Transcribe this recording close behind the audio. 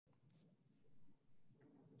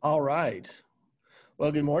All right.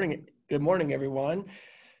 Well, good morning. Good morning, everyone.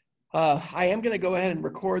 I am going to go ahead and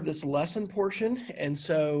record this lesson portion. And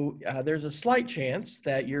so there's a slight chance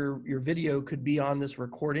that your video could be on this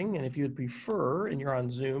recording. And if you would prefer, and you're on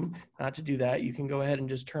Zoom, not to do that, you can go ahead and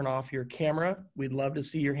just turn off your camera. We'd love to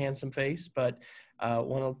see your handsome face, but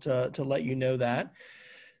wanted to let you know that.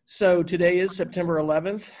 So today is September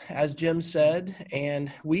 11th, as Jim said,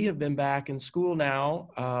 and we have been back in school now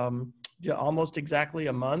almost exactly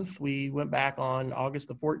a month. We went back on August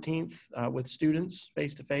the 14th with students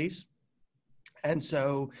face-to-face. And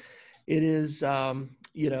so it is,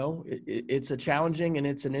 it's a challenging and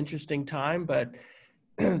it's an interesting time, but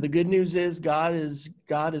the good news is God is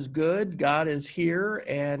good, God is here,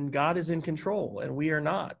 and God is in control, and we are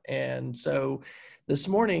not. And so this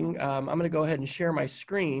morning, I'm going to go ahead and share my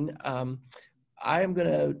screen. I am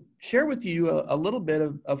going to share with you a little bit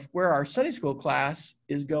of where our Sunday school class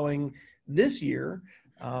is going this year.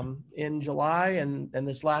 In July and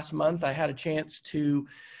this last month, I had a chance to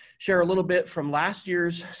share a little bit from last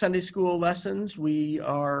year's Sunday school lessons. We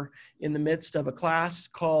are in the midst of a class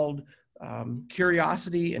called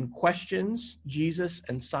Curiosity and Questions, Jesus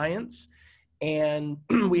and Science. And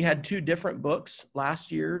we had two different books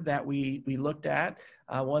last year that we looked at.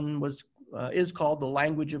 One is called The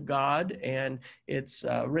Language of God, and it's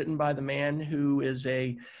written by the man who is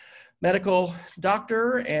a medical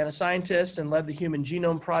doctor and a scientist and led the Human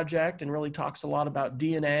Genome Project and really talks a lot about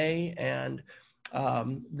DNA and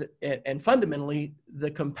fundamentally the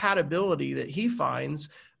compatibility that he finds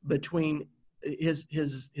between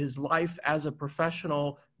his life as a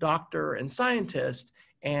professional doctor and scientist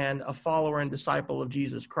and a follower and disciple of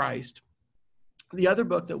Jesus Christ. The other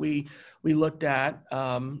book that we looked at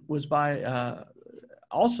was by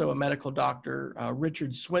also a medical doctor,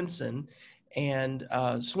 Richard Swenson. And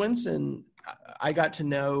Swenson, I got to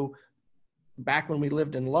know back when we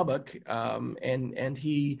lived in Lubbock, and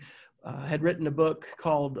he had written a book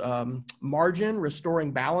called Margin,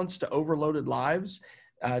 Restoring Balance to Overloaded Lives,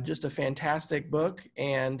 just a fantastic book.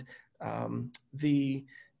 And the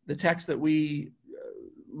text that we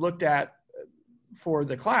looked at for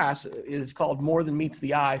the class is called More Than Meets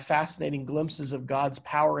the Eye, Fascinating Glimpses of God's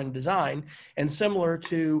Power and Design. And similar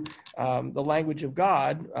to The Language of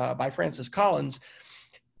God by Francis Collins,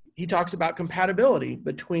 he talks about compatibility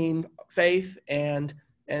between faith and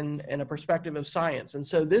a perspective of science. And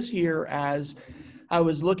so this year, as I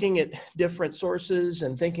was looking at different sources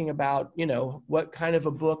and thinking about, what kind of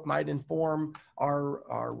a book might inform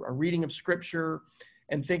our reading of Scripture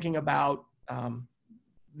and thinking about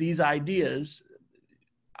these ideas,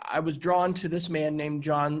 I was drawn to this man named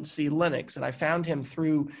John C. Lennox, and I found him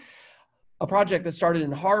through a project that started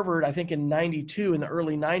in Harvard, I think in '92, in the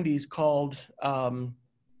early '90s, called,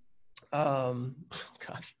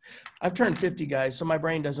 gosh, I've turned 50, guys, so my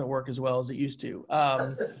brain doesn't work as well as it used to.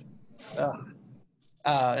 And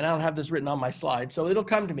I don't have this written on my slide, so it'll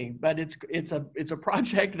come to me. But it's a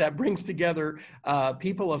project that brings together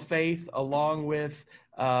people of faith along with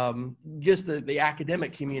just the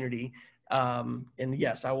academic community. And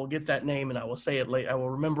yes, I will get that name and I will say it later. I will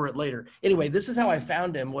remember it later. Anyway, this is how I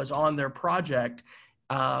found him, was on their project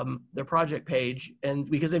page, and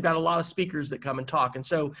because they've got a lot of speakers that come and talk. And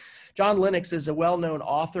so John Lennox is a well-known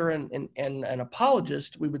author and an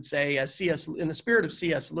apologist, we would say, as in the spirit of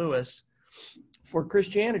C.S. Lewis, for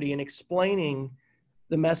Christianity and explaining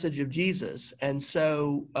the message of Jesus. And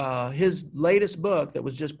so his latest book that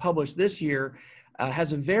was just published this year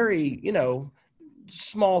has a very,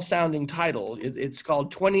 small sounding title. It's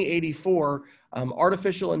called 2084,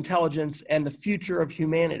 Artificial Intelligence and the Future of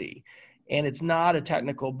Humanity. And it's not a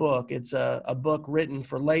technical book. It's a book written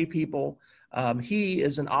for lay people. He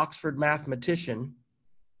is an Oxford mathematician.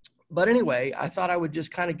 But anyway, I thought I would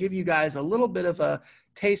just kind of give you guys a little bit of a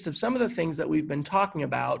taste of some of the things that we've been talking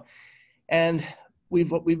about. And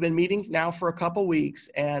we've been meeting now for a couple weeks,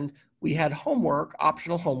 and we had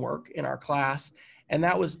optional homework in our class. And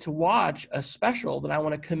that was to watch a special that I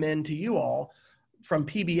want to commend to you all from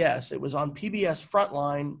PBS. It was on PBS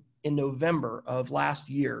Frontline in November of last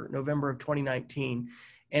year, November of 2019.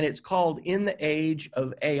 And it's called In the Age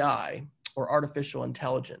of AI, or Artificial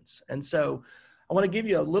Intelligence. And so I want to give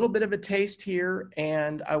you a little bit of a taste here,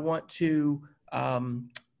 and I want to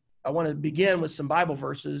begin with some Bible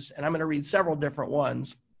verses, and I'm going to read several different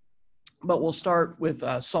ones. But we'll start with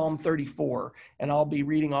Psalm 34, and I'll be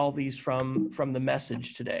reading all these from the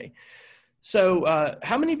Message today. So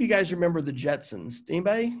how many of you guys remember the Jetsons?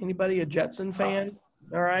 Anybody a Jetson fan?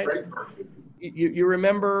 All right. You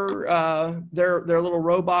remember their little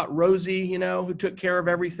robot, Rosie, who took care of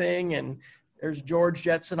everything, and there's George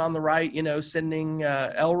Jetson on the right, sending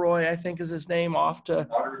Elroy, I think is his name, off to.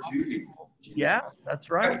 Yeah, that's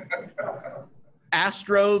right.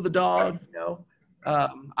 Astro, the dog,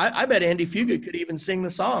 I bet Andy Fugit could even sing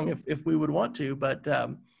the song if we would want to. But,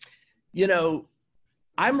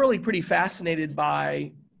 I'm really pretty fascinated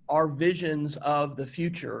by our visions of the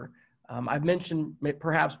future. I've mentioned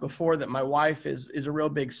perhaps before that my wife is a real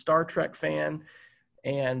big Star Trek fan,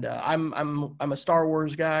 and I'm a Star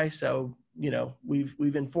Wars guy. So,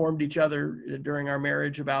 we've informed each other during our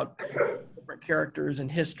marriage about different characters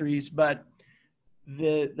and histories, but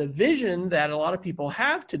the vision that a lot of people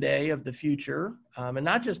have today of the future, and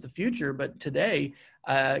not just the future, but today,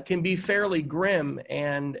 can be fairly grim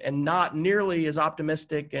and not nearly as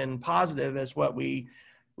optimistic and positive as what we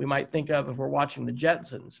might think of if we're watching the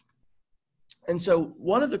Jetsons. And so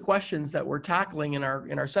one of the questions that we're tackling in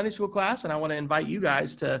our Sunday school class, and I want to invite you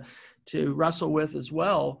guys to wrestle with as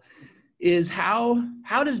well, is how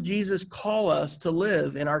does Jesus call us to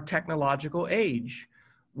live in our technological age?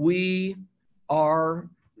 We are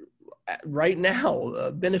right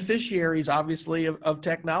now beneficiaries, obviously, of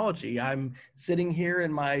technology. I'm sitting here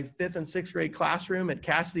in my 5th and 6th grade classroom at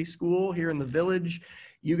Cassidy School here in the village.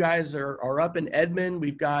 You guys are up in Edmond.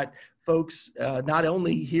 We've got folks not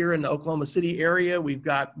only here in the Oklahoma City area, we've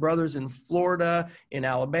got brothers in Florida, in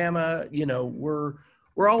Alabama. We're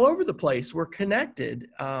all over the place. We're connected.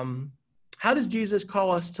 How does Jesus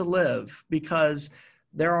call us to live? Because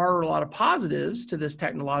there are a lot of positives to this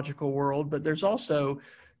technological world, but there's also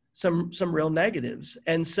some real negatives.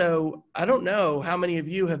 And so I don't know how many of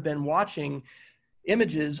you have been watching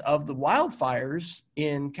images of the wildfires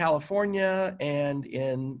in California and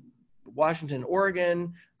in Washington,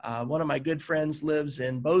 Oregon. One of my good friends lives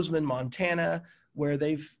in Bozeman, Montana, where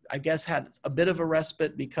they've, I guess, had a bit of a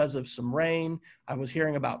respite because of some rain. I was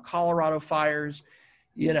hearing about Colorado fires.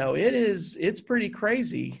 It's pretty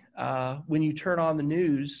crazy when you turn on the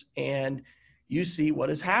news and you see what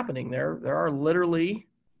is happening. There are literally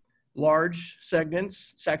large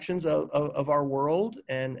sections of our world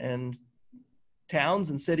and towns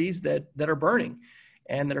and cities that are burning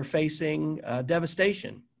and that are facing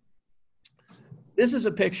devastation. This is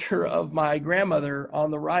a picture of my grandmother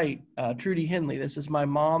on the right, Trudy Henley. This is my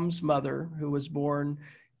mom's mother, who was born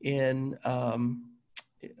in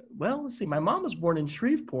let's see, my mom was born in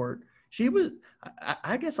Shreveport. She was,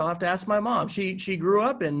 I guess I'll have to ask my mom. She grew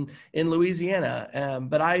up in Louisiana,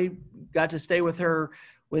 but I got to stay with her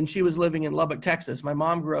when she was living in Lubbock, Texas. My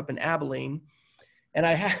mom grew up in Abilene. And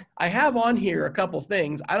I have on here a couple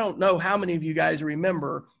things. I don't know how many of you guys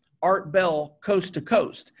remember Art Bell, Coast to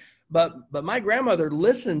Coast, but my grandmother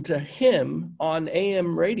listened to him on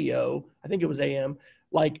AM radio, I think it was AM,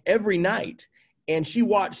 like every night. And she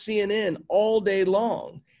watched CNN all day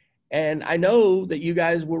long. And I know that you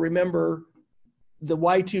guys will remember the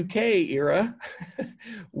Y2K era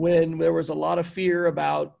when there was a lot of fear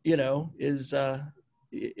about, is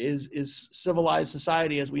civilized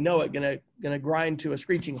society as we know it gonna grind to a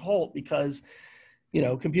screeching halt because,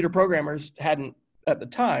 computer programmers hadn't at the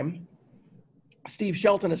time. Steve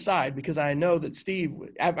Shelton aside, because I know that Steve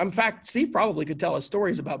probably could tell us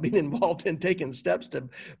stories about being involved in taking steps to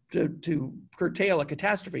curtail a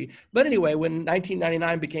catastrophe. But anyway, when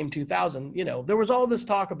 1999 became 2000, there was all this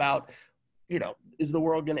talk about, is the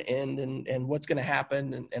world going to end and what's going to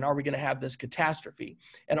happen and are we going to have this catastrophe?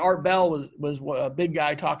 And Art Bell was a big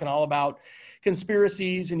guy talking all about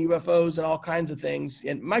conspiracies and UFOs and all kinds of things.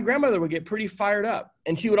 And my grandmother would get pretty fired up,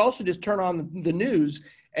 and she would also just turn on the news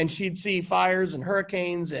and she'd see fires and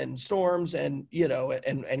hurricanes and storms and,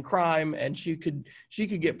 and crime, and she could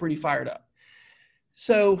get pretty fired up.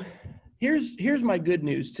 So here's my good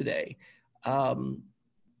news today.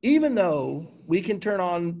 Even though we can turn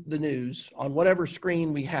on the news on whatever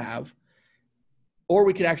screen we have, or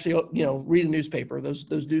we could actually, read a newspaper, those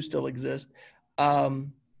do still exist.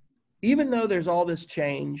 Even though there's all this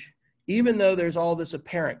change, even though there's all this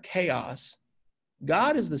apparent chaos,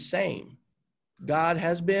 God is the same. God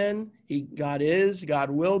has been, God is, God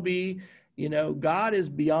will be, God is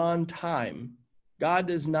beyond time. God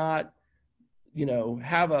does not,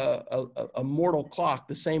 have a mortal clock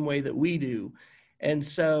the same way that we do. And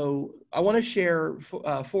so I want to share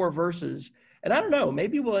 4 verses, and I don't know,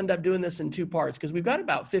 maybe we'll end up doing this in 2 parts because we've got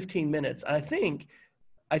about 15 minutes. And I think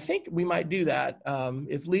we might do that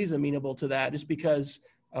if Lee's amenable to that, just because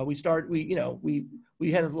we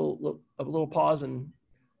had a little pause. And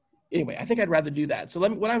anyway, I think I'd rather do that. So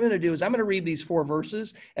what I'm going to do is I'm going to read these 4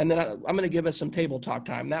 verses, and then I'm going to give us some table talk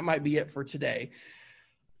time. That might be it for today.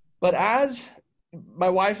 But as my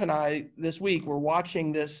wife and I this week were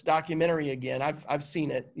watching this documentary again. I've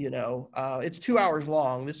seen it, it's 2 hours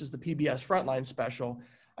long. This is the PBS Frontline special.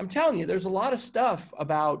 I'm telling you, there's a lot of stuff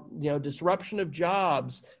about, disruption of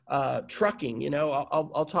jobs, trucking,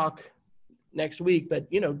 I'll talk next week, but,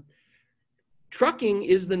 trucking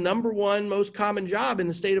is the #1 most common job in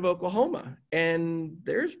the state of Oklahoma. And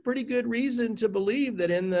there's pretty good reason to believe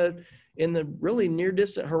that in the really near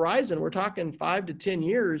distant horizon, we're talking 5 to 10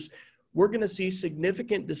 years, we're going to see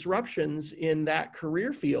significant disruptions in that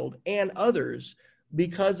career field and others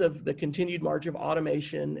because of the continued march of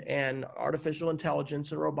automation and artificial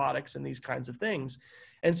intelligence and robotics and these kinds of things.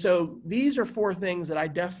 And so these are 4 things that I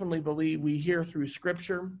definitely believe we hear through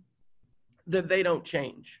Scripture that they don't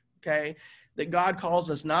change, okay? That God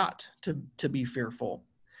calls us not to be fearful,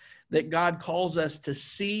 that God calls us to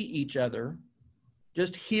see each other.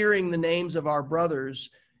 Just hearing the names of our brothers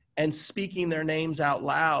and speaking their names out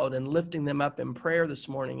loud and lifting them up in prayer this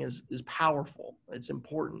morning is powerful. It's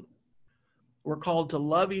important. We're called to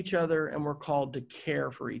love each other, and we're called to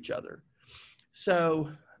care for each other.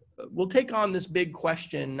 So we'll take on this big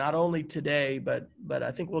question, not only today, but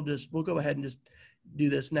I think we'll go ahead and just do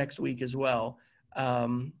this next week as well.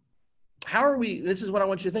 How are we, this is what I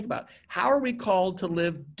want you to think about. How are we called to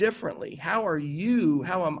live differently? How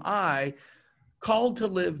am I called to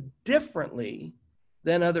live differently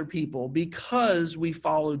than other people because we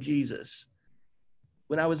follow Jesus?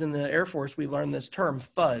 When I was in the Air Force, we learned this term,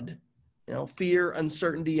 FUD, fear,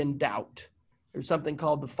 uncertainty, and doubt. There's something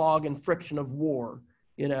called the fog and friction of war.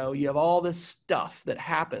 You have all this stuff that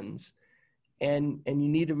happens, and you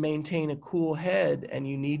need to maintain a cool head, and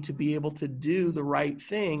you need to be able to do the right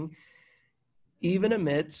thing even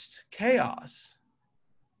amidst chaos.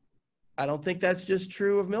 I don't think that's just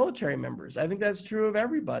true of military members. I think that's true of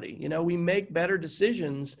everybody. We make better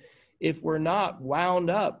decisions if we're not wound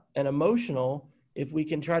up and emotional, if we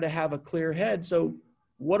can try to have a clear head. So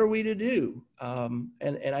what are we to do?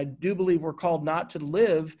 And I do believe we're called not to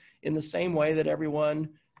live in the same way that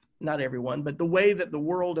not everyone, but the way that the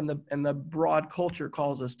world and the broad culture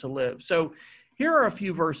calls us to live. So here are a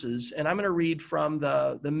few verses, and I'm going to read from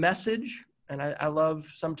the Message. And I love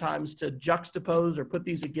sometimes to juxtapose or put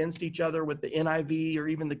these against each other with the NIV or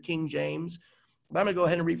even the King James. But I'm going to go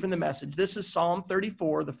ahead and read from the Message. This is Psalm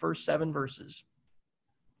 34, the first 7 verses.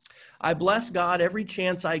 I bless God every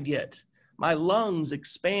chance I get. My lungs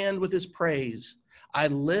expand with his praise. I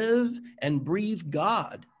live and breathe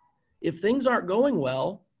God. If things aren't going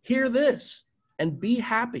well, hear this and be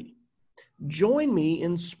happy. Join me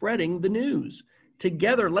in spreading the news.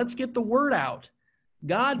 Together, let's get the word out.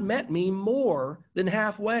 God met me more than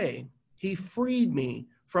halfway. He freed me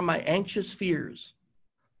from my anxious fears.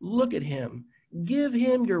 Look at him. Give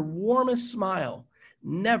him your warmest smile.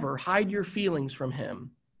 Never hide your feelings from him.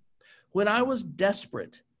 When I was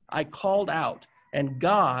desperate, I called out, and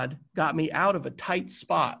God got me out of a tight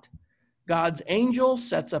spot. God's angel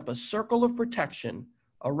sets up a circle of protection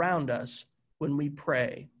around us when we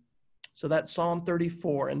pray. So that's Psalm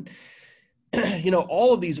 34. And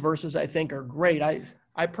all of these verses I think are great.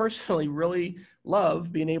 I personally really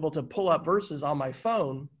love being able to pull up verses on my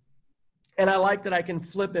phone, and I like that I can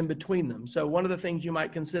flip in between them. So one of the things you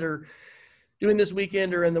might consider doing this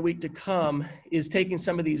weekend or in the week to come is taking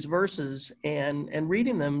some of these verses and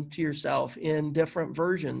reading them to yourself in different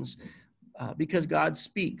versions because God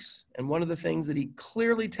speaks. And one of the things that he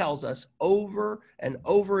clearly tells us over and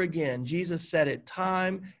over again, Jesus said it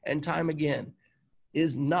time and time again,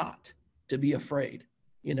 is not to be afraid,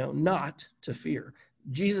 not to fear.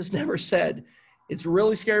 Jesus never said, it's a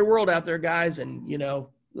really scary world out there, guys, and,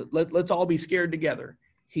 let's all be scared together.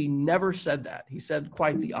 He never said that. He said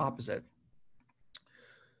quite the opposite.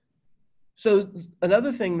 So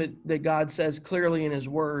another thing that God says clearly in his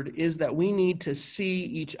word is that we need to see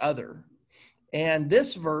each other. And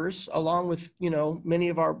this verse, along with, many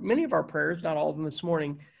of our prayers, not all of them this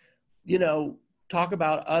morning, talk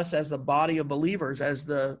about us as the body of believers, as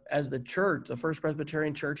the church, the First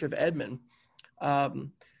Presbyterian Church of Edmond.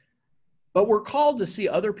 But we're called to see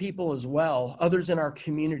other people as well, others in our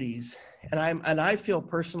communities. And I feel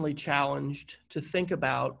personally challenged to think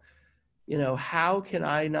about, how can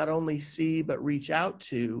I not only see but reach out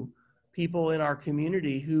to people in our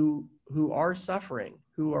community who are suffering,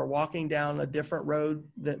 who are walking down a different road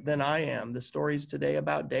than I am. The stories today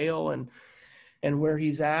about Dale and where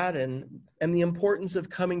he's at and the importance of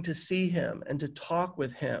coming to see him and to talk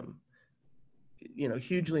with him,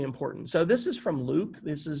 hugely important. So this is from Luke.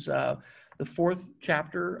 This is the 4th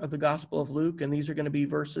chapter of the Gospel of Luke, and these are going to be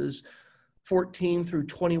verses 14 through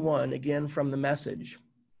 21, again from the Message.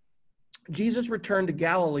 Jesus returned to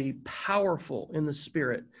Galilee powerful in the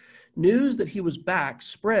Spirit, News that he was back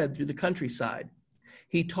spread through the countryside.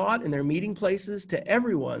 He taught in their meeting places to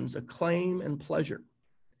everyone's acclaim and pleasure.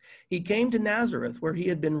 He came to Nazareth, where he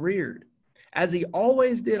had been reared. As he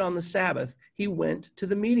always did on the Sabbath, he went to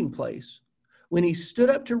the meeting place. When he stood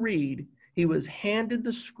up to read, he was handed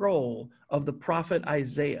the scroll of the prophet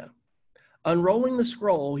Isaiah. Unrolling the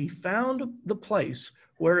scroll, he found the place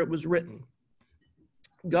where it was written,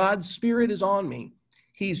 "God's Spirit is on me.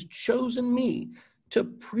 He's chosen me to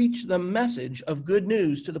preach the message of good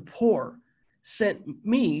news to the poor, sent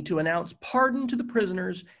me to announce pardon to the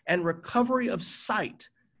prisoners and recovery of sight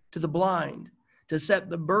to the blind, to set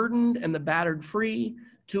the burdened and the battered free,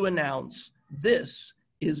 to announce this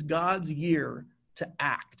is God's year to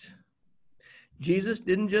act." Jesus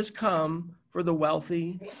didn't just come for the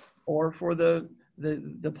wealthy or for the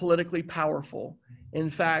politically powerful. In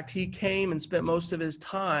fact, he came and spent most of his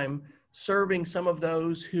time serving some of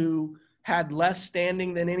those who had less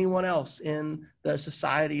standing than anyone else in the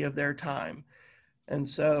society of their time. And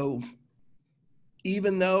so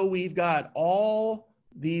even though we've got all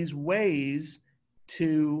these ways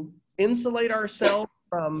to insulate ourselves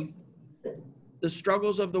from the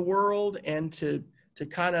struggles of the world and to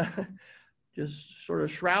kind of just sort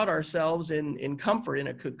of shroud ourselves in comfort, in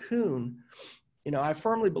a cocoon, I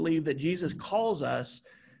firmly believe that Jesus calls us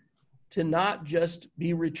to not just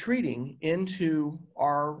be retreating into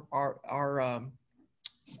our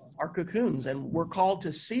cocoons, and we're called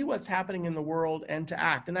to see what's happening in the world and to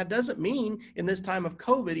act. And that doesn't mean in this time of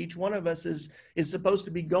COVID, each one of us is supposed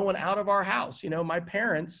to be going out of our house. My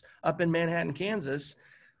parents up in Manhattan, Kansas,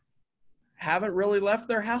 haven't really left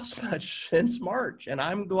their house much since March, and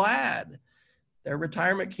I'm glad. Their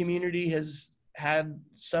retirement community has had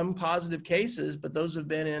some positive cases, but those have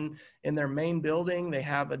been in their main building. They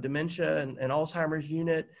have a dementia and Alzheimer's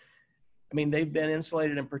unit. I mean, they've been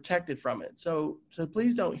insulated and protected from it. So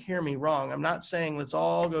please don't hear me wrong. I'm not saying let's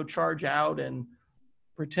all go charge out and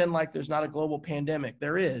pretend like there's not a global pandemic.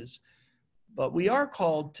 There is, but we are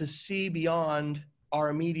called to see beyond our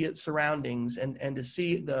immediate surroundings and to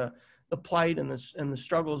see the plight and the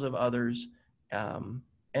struggles of others.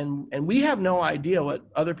 And we have no idea what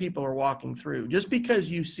other people are walking through. Just because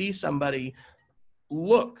you see somebody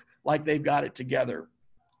look like they've got it together,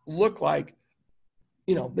 look like,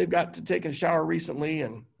 they've got to take a shower recently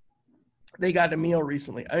and they got a meal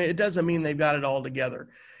recently, I mean, it doesn't mean they've got it all together.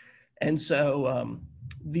 And so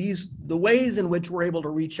the ways in which we're able to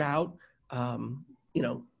reach out,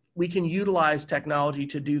 we can utilize technology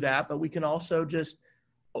to do that, but we can also just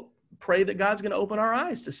pray that God's going to open our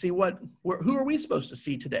eyes to see who are we supposed to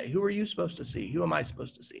see today? Who are you supposed to see? Who am I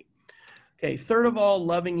supposed to see? Okay, third of all,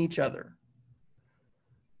 loving each other.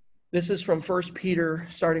 This is from 1 Peter,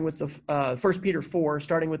 starting with 1 Peter 4,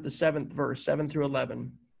 starting with the 7th verse, 7 through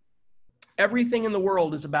 11. Everything in the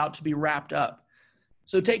world is about to be wrapped up,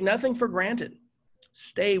 so take nothing for granted.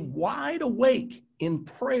 Stay wide awake in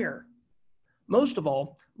prayer. Most of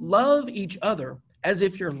all, love each other as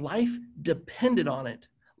if your life depended on it.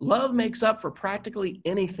 Love makes up for practically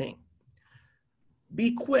anything.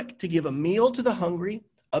 Be quick to give a meal to the hungry,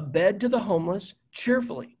 a bed to the homeless,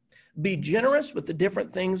 cheerfully. Be generous with the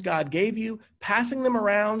different things God gave you, passing them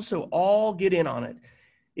around so all get in on it.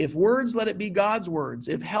 If words, let it be God's words.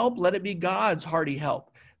 If help, let it be God's hearty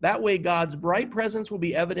help. That way, God's bright presence will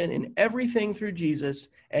be evident in everything through Jesus,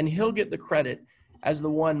 and he'll get the credit as the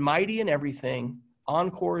one mighty in everything,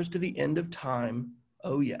 encores to the end of time.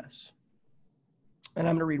 Oh, yes. And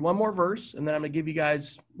I'm going to read one more verse, and then I'm going to give you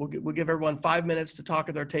guys, we'll give everyone 5 minutes to talk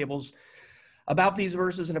at their tables about these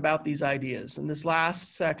verses and about these ideas. And this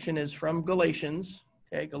last section is from Galatians,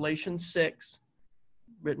 Galatians 6,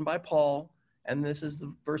 written by Paul, and this is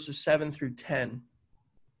the verses 7 through 10.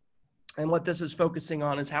 And what this is focusing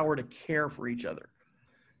on is how we're to care for each other.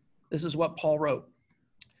 This is what Paul wrote.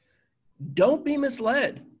 Don't be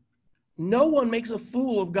misled. No one makes a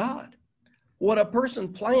fool of God. What a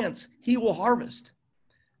person plants, he will harvest.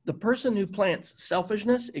 The person who plants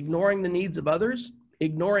selfishness, ignoring the needs of others,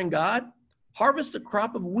 ignoring God, harvests a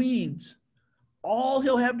crop of weeds. All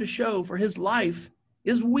he'll have to show for his life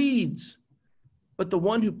is weeds. But the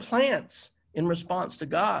one who plants in response to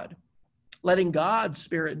God, letting God's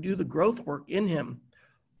Spirit do the growth work in him,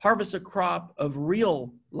 harvests a crop of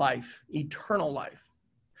real life, eternal life.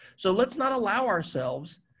 So let's not allow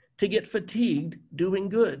ourselves to get fatigued doing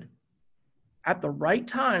good. At the right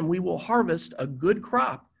time, we will harvest a good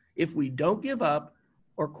crop if we don't give up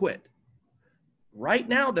or quit. Right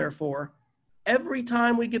now, therefore, every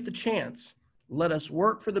time we get the chance, let us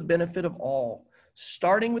work for the benefit of all,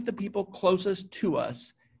 starting with the people closest to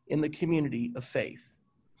us in the community of faith.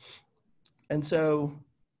 And so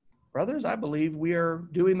brothers, I believe we are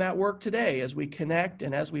doing that work today as we connect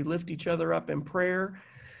and as we lift each other up in prayer,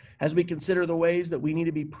 as we consider the ways that we need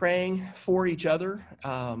to be praying for each other,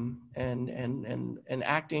 and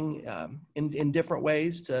acting in different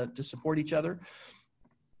ways to support each other.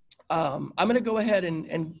 I'm going to go ahead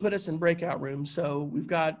and put us in breakout rooms. So we've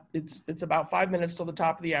got, it's about 5 minutes till the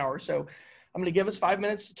top of the hour. So I'm going to give us 5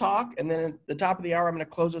 minutes to talk, and then at the top of the hour, I'm going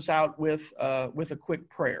to close us out with a quick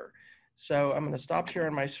prayer. So I'm going to stop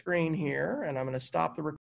sharing my screen here, and I'm going to stop the recording.